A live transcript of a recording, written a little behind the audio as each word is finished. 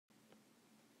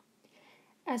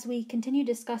As we continue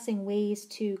discussing ways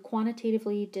to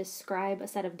quantitatively describe a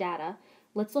set of data,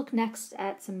 let's look next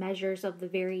at some measures of the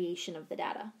variation of the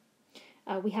data.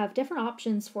 We have different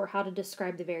options for how to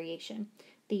describe the variation.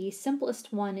 The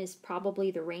simplest one is probably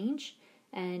the range,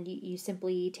 and you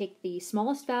simply take the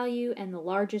smallest value and the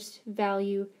largest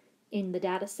value in the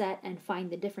data set and find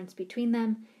the difference between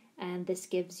them, and this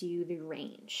gives you the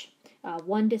range.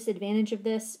 One disadvantage of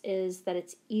this is that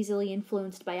it's easily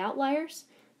influenced by outliers.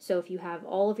 So if you have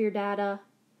all of your data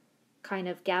kind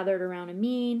of gathered around a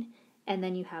mean, and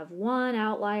then you have one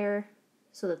outlier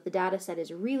so that the data set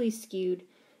is really skewed,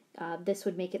 this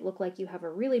would make it look like you have a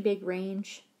really big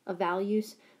range of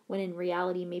values, when in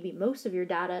reality maybe most of your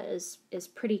data is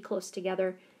pretty close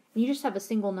together, and you just have a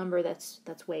single number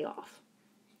that's way off.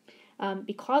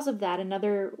 Because of that,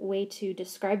 another way to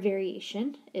describe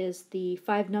variation is the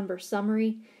 5-number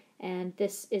summary, and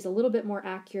this is a little bit more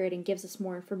accurate and gives us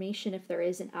more information if there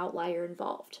is an outlier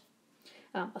involved.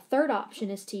 A third option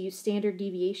is to use standard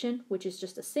deviation, which is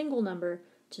just a single number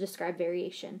to describe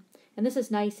variation. And this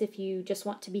is nice if you just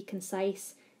want to be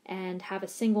concise and have a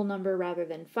single number rather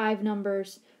than 5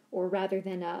 numbers, or rather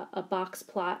than a box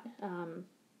plot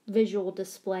visual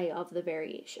display of the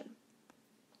variation.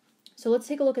 So let's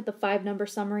take a look at the 5-number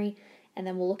summary, and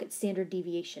then we'll look at standard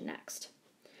deviation next.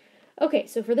 Okay,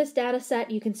 so for this data set,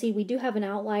 you can see we do have an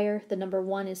outlier. The number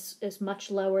 1 is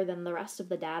much lower than the rest of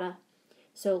the data.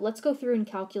 So let's go through and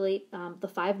calculate the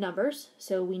 5 numbers.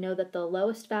 So we know that the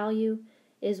lowest value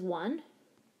is 1.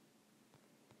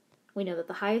 We know that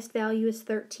the highest value is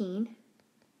 13.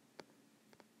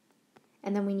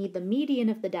 And then we need the median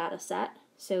of the data set.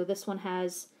 So this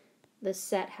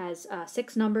set has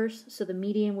 6 numbers, so the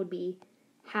median would be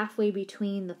halfway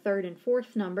between the 3rd and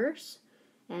 4th numbers.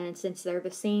 And since they're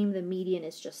the same, the median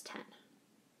is just 10.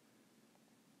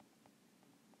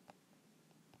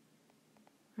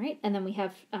 All right, and then we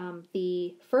have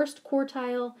the first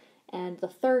quartile and the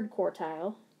third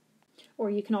quartile, or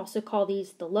you can also call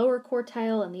these the lower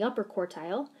quartile and the upper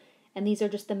quartile, and these are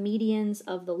just the medians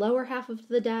of the lower half of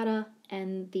the data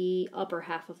and the upper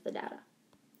half of the data.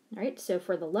 All right, so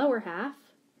for the lower half,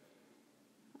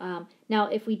 now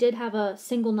if we did have a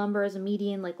single number as a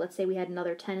median, like let's say we had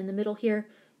another 10 in the middle here,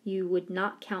 you would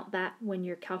not count that when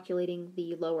you're calculating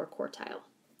the lower quartile.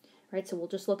 All right, so we'll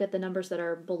just look at the numbers that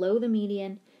are below the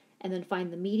median and then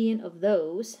find the median of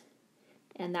those,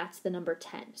 and that's the number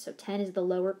 10. So 10 is the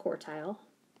lower quartile.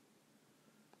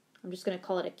 I'm just going to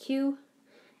call it a Q,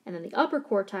 and then the upper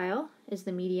quartile is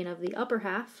the median of the upper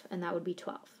half, and that would be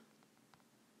 12.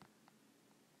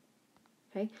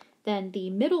 Okay, then the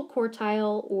middle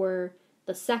quartile, or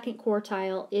the second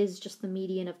quartile, is just the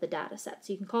median of the data set.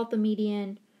 So you can call it the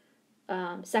median,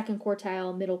 second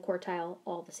quartile, middle quartile,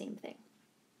 all the same thing.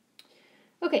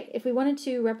 Okay, if we wanted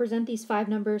to represent these 5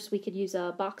 numbers, we could use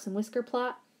a box and whisker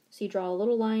plot. So you draw a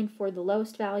little line for the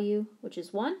lowest value, which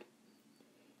is 1.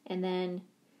 And then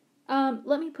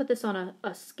let me put this on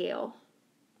a scale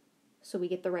so we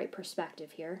get the right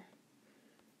perspective here.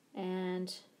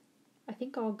 And I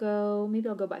think maybe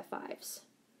I'll go by 5s.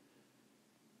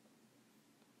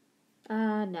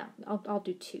 No, I'll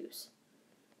do 2s.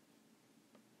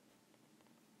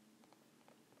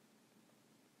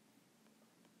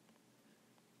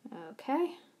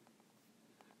 Okay,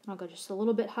 I'll go just a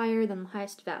little bit higher than the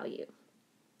highest value.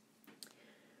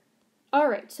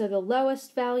 Alright, so the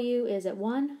lowest value is at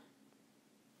 1.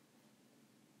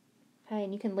 Okay,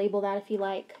 and you can label that if you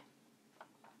like.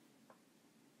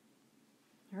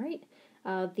 Alright,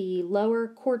 the lower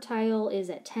quartile is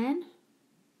at 10.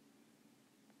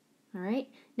 Alright,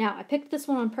 now I picked this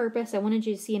one on purpose. I wanted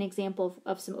you to see an example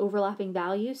of some overlapping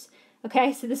values.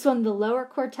 Okay, so this one, the lower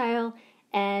quartile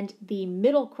and the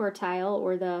middle quartile,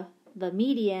 or the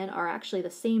median, are actually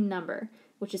the same number,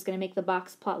 which is going to make the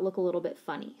box plot look a little bit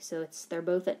funny. So they're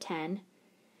both at 10.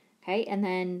 Okay, and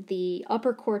then the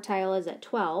upper quartile is at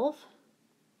 12.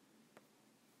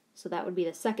 So that would be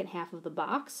the second half of the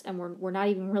box, and we're not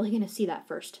even really going to see that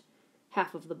first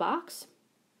half of the box.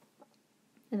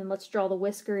 And then let's draw the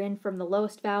whisker in from the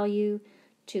lowest value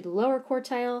to the lower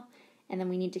quartile, and then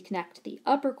we need to connect the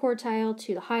upper quartile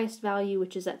to the highest value,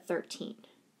 which is at 13.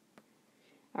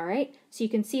 All right, so you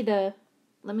can see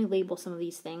let me label some of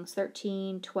these things,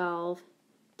 13, 12,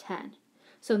 10.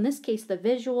 So in this case, the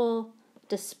visual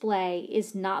display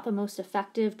is not the most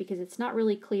effective because it's not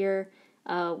really clear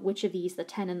which of these, the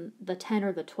 10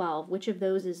 or the 12, which of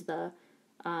those is the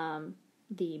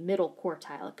middle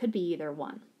quartile. It could be either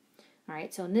one. All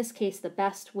right, so in this case, the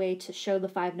best way to show the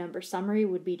 5-number summary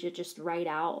would be to just write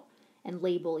out and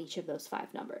label each of those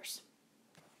 5 numbers.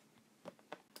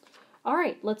 All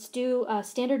right, let's do a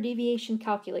standard deviation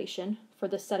calculation for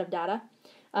this set of data.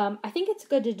 I think it's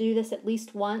good to do this at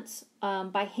least once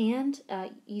by hand.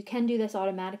 You can do this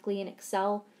automatically in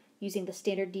Excel using the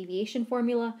standard deviation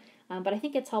formula, but I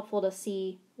think it's helpful to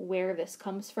see where this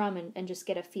comes from and just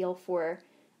get a feel for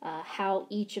how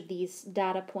each of these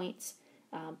data points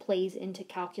plays into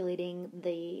calculating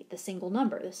the single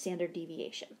number, the standard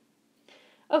deviation.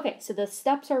 Okay, so the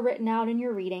steps are written out in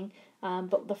your reading,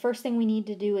 but the first thing we need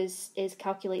to do is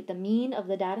calculate the mean of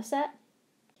the data set.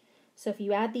 So if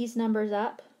you add these numbers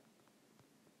up,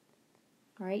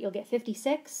 all right, you'll get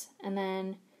 56, and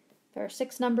then there are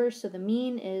 6 numbers, so the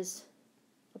mean is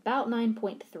about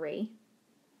 9.3.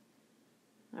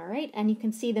 All right, and you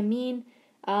can see the mean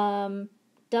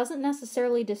doesn't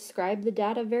necessarily describe the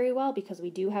data very well because we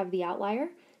do have the outlier.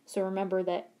 So remember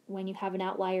that when you have an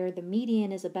outlier, the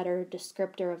median is a better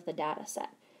descriptor of the data set,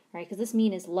 right? Because this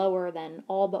mean is lower than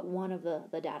all but one of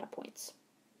the data points.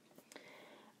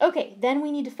 Okay, then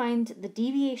we need to find the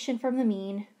deviation from the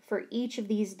mean for each of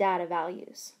these data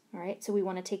values. All right, so we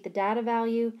want to take the data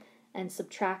value and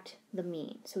subtract the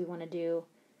mean. So we want to do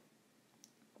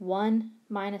 1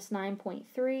 minus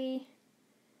 9.3,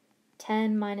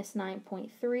 10 minus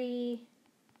 9.3,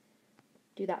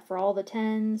 do that for all the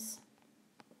 10s,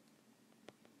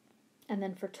 and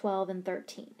then for 12 and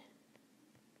 13.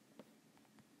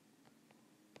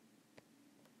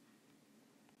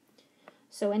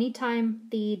 So anytime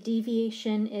the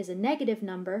deviation is a negative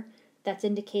number, that's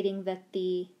indicating that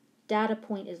the data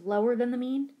point is lower than the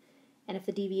mean. And if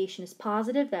the deviation is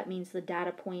positive, that means the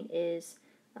data point is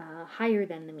higher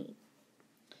than the mean.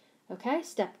 Okay,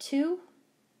 step 2.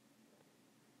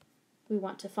 We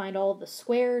want to find all of the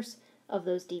squares of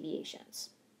those deviations.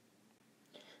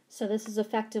 So this is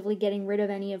effectively getting rid of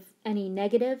any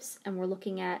negatives, and we're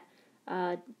looking at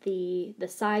the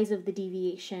size of the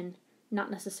deviation, not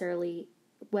necessarily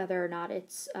whether or not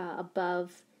it's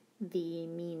above the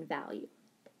mean value.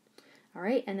 All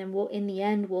right, and then in the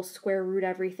end we'll square root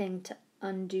everything to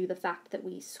undo the fact that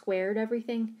we squared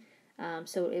everything,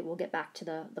 so it will get back to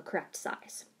the correct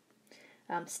size.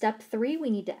 Step 3, we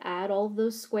need to add all of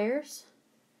those squares.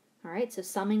 All right, so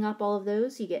summing up all of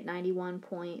those, you get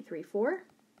 91.34.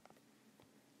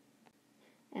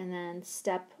 And then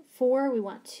step 4, we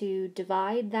want to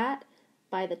divide that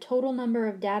by the total number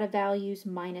of data values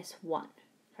minus 1.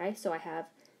 Okay, so I have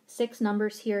 6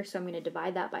 numbers here, so I'm going to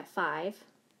divide that by 5.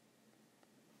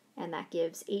 And that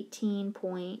gives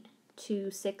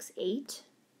 18.268.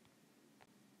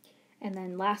 And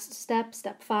then last step,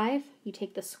 step 5, you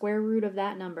take the square root of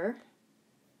that number,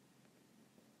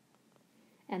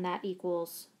 and that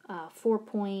equals about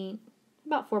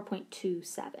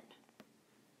 4.27.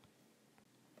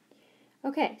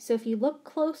 Okay, so if you look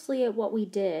closely at what we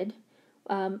did,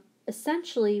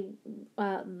 essentially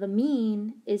the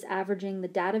mean is averaging the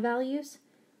data values,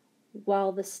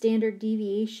 while the standard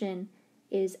deviation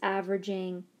is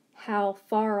averaging how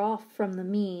far off from the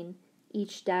mean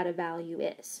each data value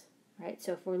is. Right?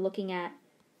 So if we're looking at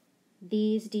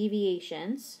these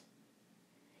deviations,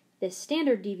 this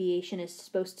standard deviation is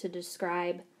supposed to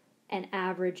describe an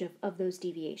average of those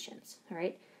deviations. All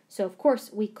right? So of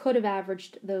course we could have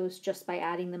averaged those just by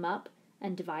adding them up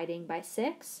and dividing by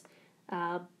 6,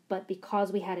 but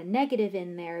because we had a negative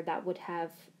in there, that would have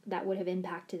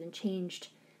impacted and changed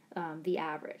the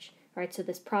average. All right? So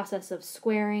this process of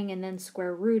squaring and then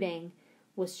square rooting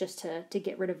was just to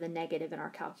get rid of the negative in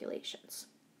our calculations.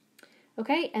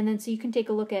 Okay, and then so you can take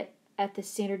a look at the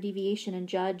standard deviation and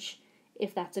judge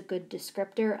if that's a good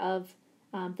descriptor of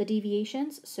the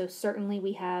deviations. So certainly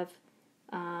we have,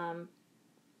 all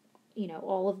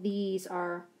of these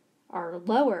are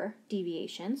lower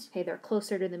deviations. Okay, they're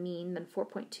closer to the mean than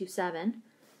 4.27,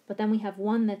 but then we have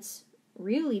one that's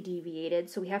really deviated,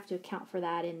 so we have to account for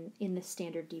that in the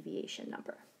standard deviation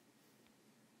number.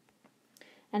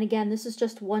 And again, this is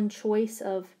just one choice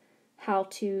of how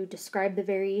to describe the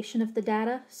variation of the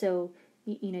data. So,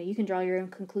 you can draw your own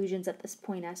conclusions at this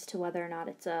point as to whether or not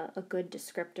it's a good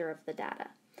descriptor of the data.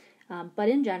 But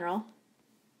in general,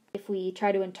 if we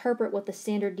try to interpret what the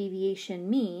standard deviation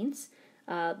means,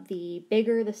 the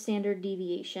bigger the standard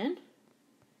deviation,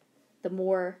 the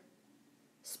more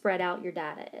spread out your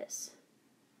data is.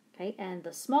 Okay, and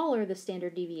the smaller the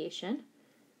standard deviation,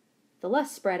 the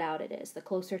less spread out it is, the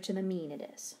closer to the mean it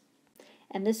is.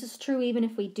 And this is true even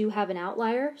if we do have an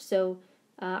outlier. So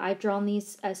I've drawn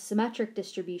these as symmetric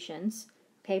distributions,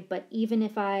 okay, but even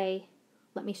if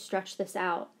let me stretch this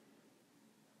out,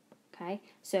 okay,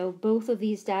 so both of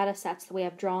these data sets, the way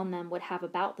I've drawn them, would have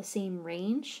about the same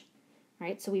range,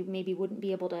 right? So we maybe wouldn't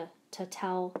be able to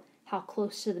tell how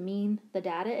close to the mean the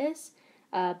data is,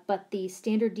 but the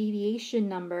standard deviation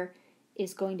number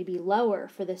is going to be lower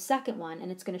for the second one,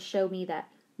 and it's going to show me that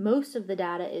most of the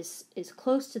data is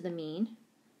close to the mean,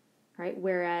 right?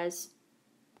 Whereas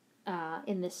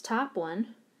in this top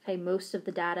one, okay, most of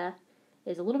the data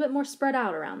is a little bit more spread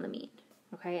out around the mean,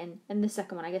 okay? And in the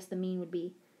second one, I guess the mean would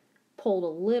be pulled a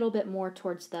little bit more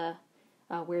towards the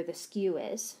where the skew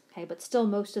is, okay? But still,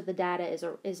 most of the data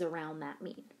is around that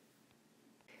mean.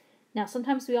 Now,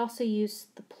 sometimes we also use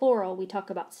the plural. We talk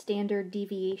about standard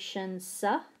deviations,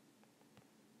 all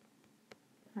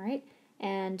right?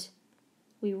 And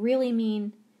we really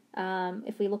mean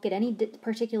if we look at any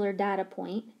particular data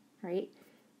point, right?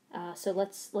 So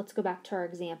let's go back to our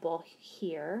example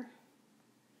here.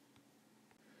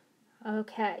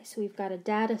 Okay, so we've got a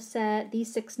data set,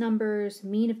 these 6 numbers,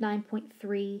 mean of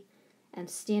 9.3, and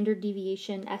standard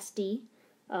deviation SD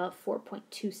of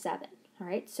 4.27. All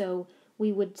right, so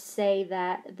we would say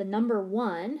that the number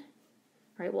 1,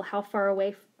 right? Well, how far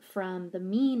away from the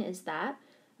mean is that?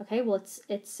 Okay, well it's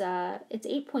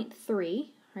 8.3,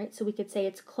 right? So we could say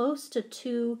it's close to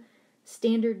 2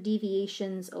 standard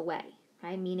deviations away,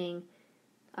 right? Meaning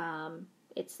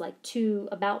it's like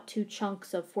about 2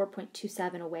 chunks of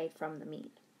 4.27 away from the mean.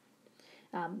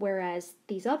 Whereas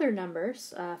these other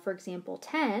numbers, for example,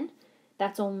 10,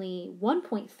 that's only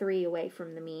 1.3 away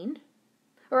from the mean.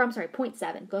 Or I'm sorry,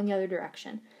 0.7, going the other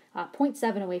direction.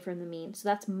 0.7 away from the mean, so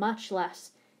that's much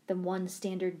less than 1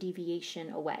 standard deviation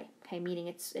away, okay, meaning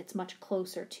it's much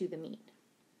closer to the mean.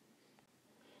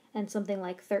 And something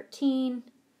like 13,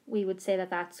 we would say that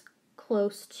that's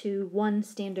close to 1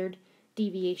 standard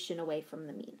deviation away from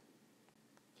the mean.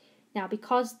 Now,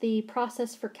 because the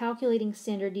process for calculating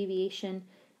standard deviation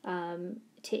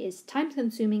is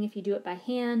time-consuming if you do it by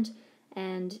hand,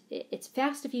 and it's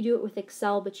fast if you do it with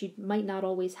Excel, but you might not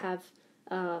always have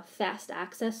fast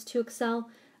access to Excel.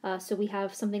 So we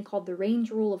have something called the range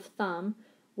rule of thumb,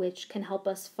 which can help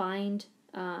us find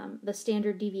the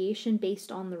standard deviation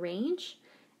based on the range.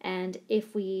 And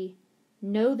if we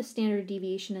know the standard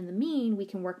deviation and the mean, we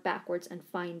can work backwards and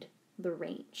find the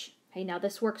range. Okay, now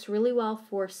this works really well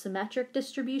for symmetric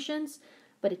distributions,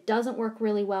 but it doesn't work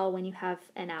really well when you have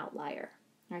an outlier.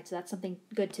 All right, so that's something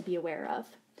good to be aware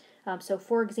of. So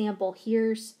for example,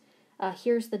 here's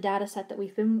the data set that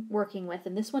we've been working with,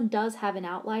 and this one does have an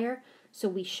outlier, so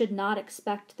we should not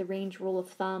expect the range rule of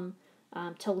thumb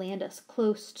to land us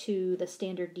close to the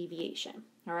standard deviation.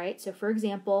 All right, so for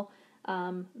example,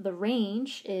 the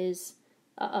range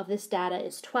of this data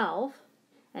is 12,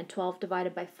 and 12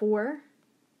 divided by 4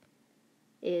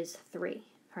 is 3.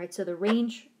 All right, so the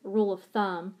range rule of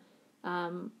thumb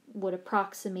would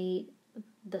approximate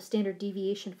the standard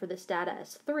deviation for this data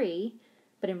as 3,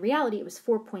 but in reality it was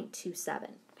 4.27.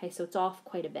 Okay, so it's off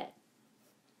quite a bit.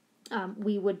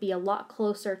 We would be a lot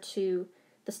closer to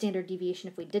the standard deviation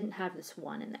if we didn't have this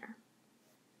 1 in there.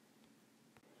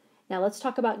 Now let's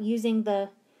talk about using the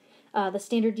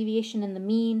standard deviation and the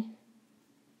mean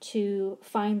to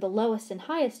find the lowest and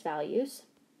highest values.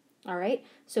 All right,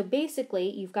 so basically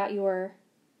you've got your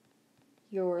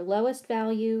lowest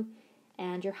value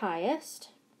and your highest,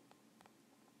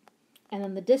 and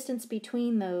then the distance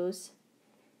between those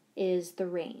is the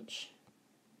range.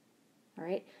 All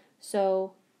right,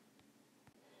 so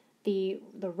the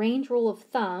range rule of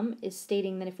thumb is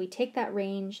stating that if we take that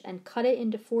range and cut it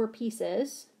into 4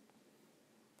 pieces,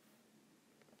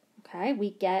 okay, we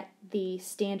get the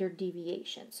standard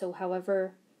deviation. So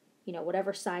however,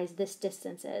 whatever size this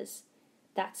distance is,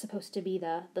 that's supposed to be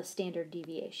the standard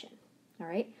deviation. All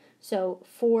right, so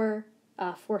for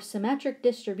symmetric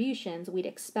distributions, we'd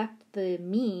expect the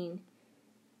mean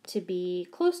to be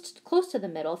close to the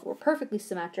middle. If we're perfectly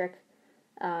symmetric,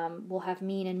 we'll have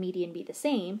mean and median be the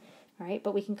same, all right?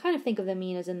 But we can kind of think of the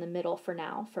mean as in the middle for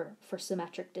now for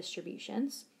symmetric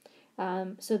distributions.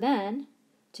 So then,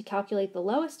 to calculate the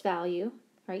lowest value,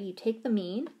 right, you take the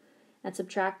mean and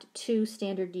subtract 2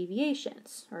 standard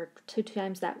deviations, or 2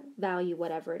 times that value,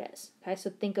 whatever it is. Okay, so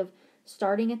think of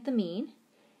starting at the mean,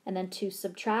 and then to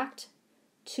subtract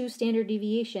 2 standard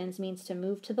deviations means to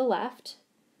move to the left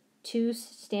 2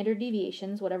 standard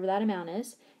deviations, whatever that amount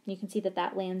is, and you can see that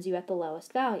that lands you at the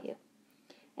lowest value.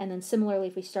 And then similarly,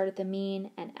 if we start at the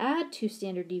mean and add 2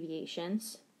 standard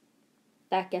deviations,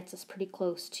 that gets us pretty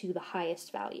close to the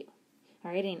highest value.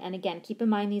 All right, and again, keep in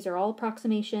mind these are all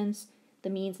approximations. The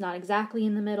mean's not exactly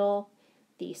in the middle.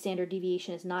 The standard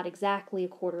deviation is not exactly a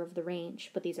quarter of the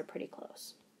range, but these are pretty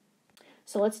close.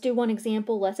 So let's do one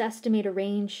example. Let's estimate a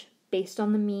range based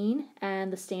on the mean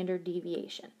and the standard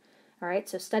deviation. All right,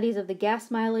 so studies of the gas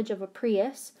mileage of a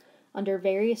Prius under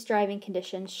various driving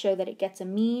conditions show that it gets a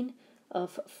mean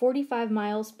of 45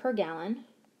 miles per gallon.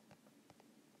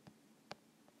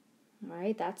 All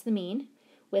right, that's the mean,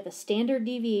 with a standard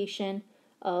deviation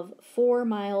of 4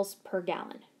 miles per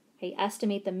gallon. Okay,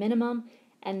 estimate the minimum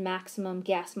and maximum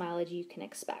gas mileage you can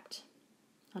expect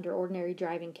under ordinary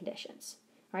driving conditions.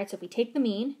 All right, so if we take the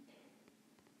mean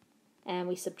and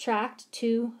we subtract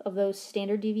 2 of those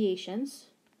standard deviations,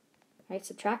 right,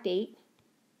 subtract 8,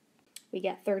 we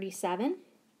get 37.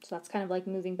 So that's kind of like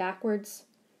moving backwards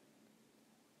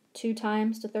 2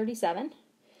 times to 37.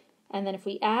 And then if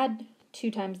we add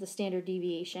 2 times the standard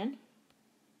deviation,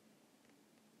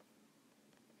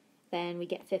 then we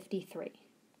get 53.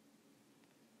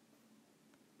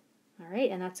 All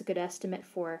right, and that's a good estimate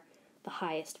for the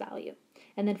highest value.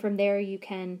 And then from there you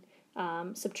can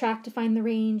subtract to find the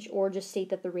range, or just state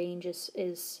that the range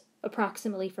is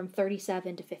approximately from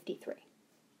 37 to 53.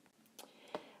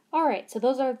 All right, so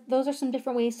those are some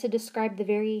different ways to describe the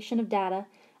variation of data.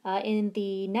 In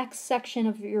the next section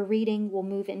of your reading, we'll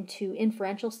move into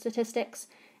inferential statistics,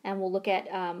 and we'll look at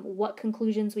what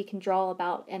conclusions we can draw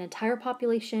about an entire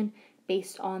population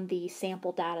based on the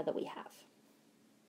sample data that we have.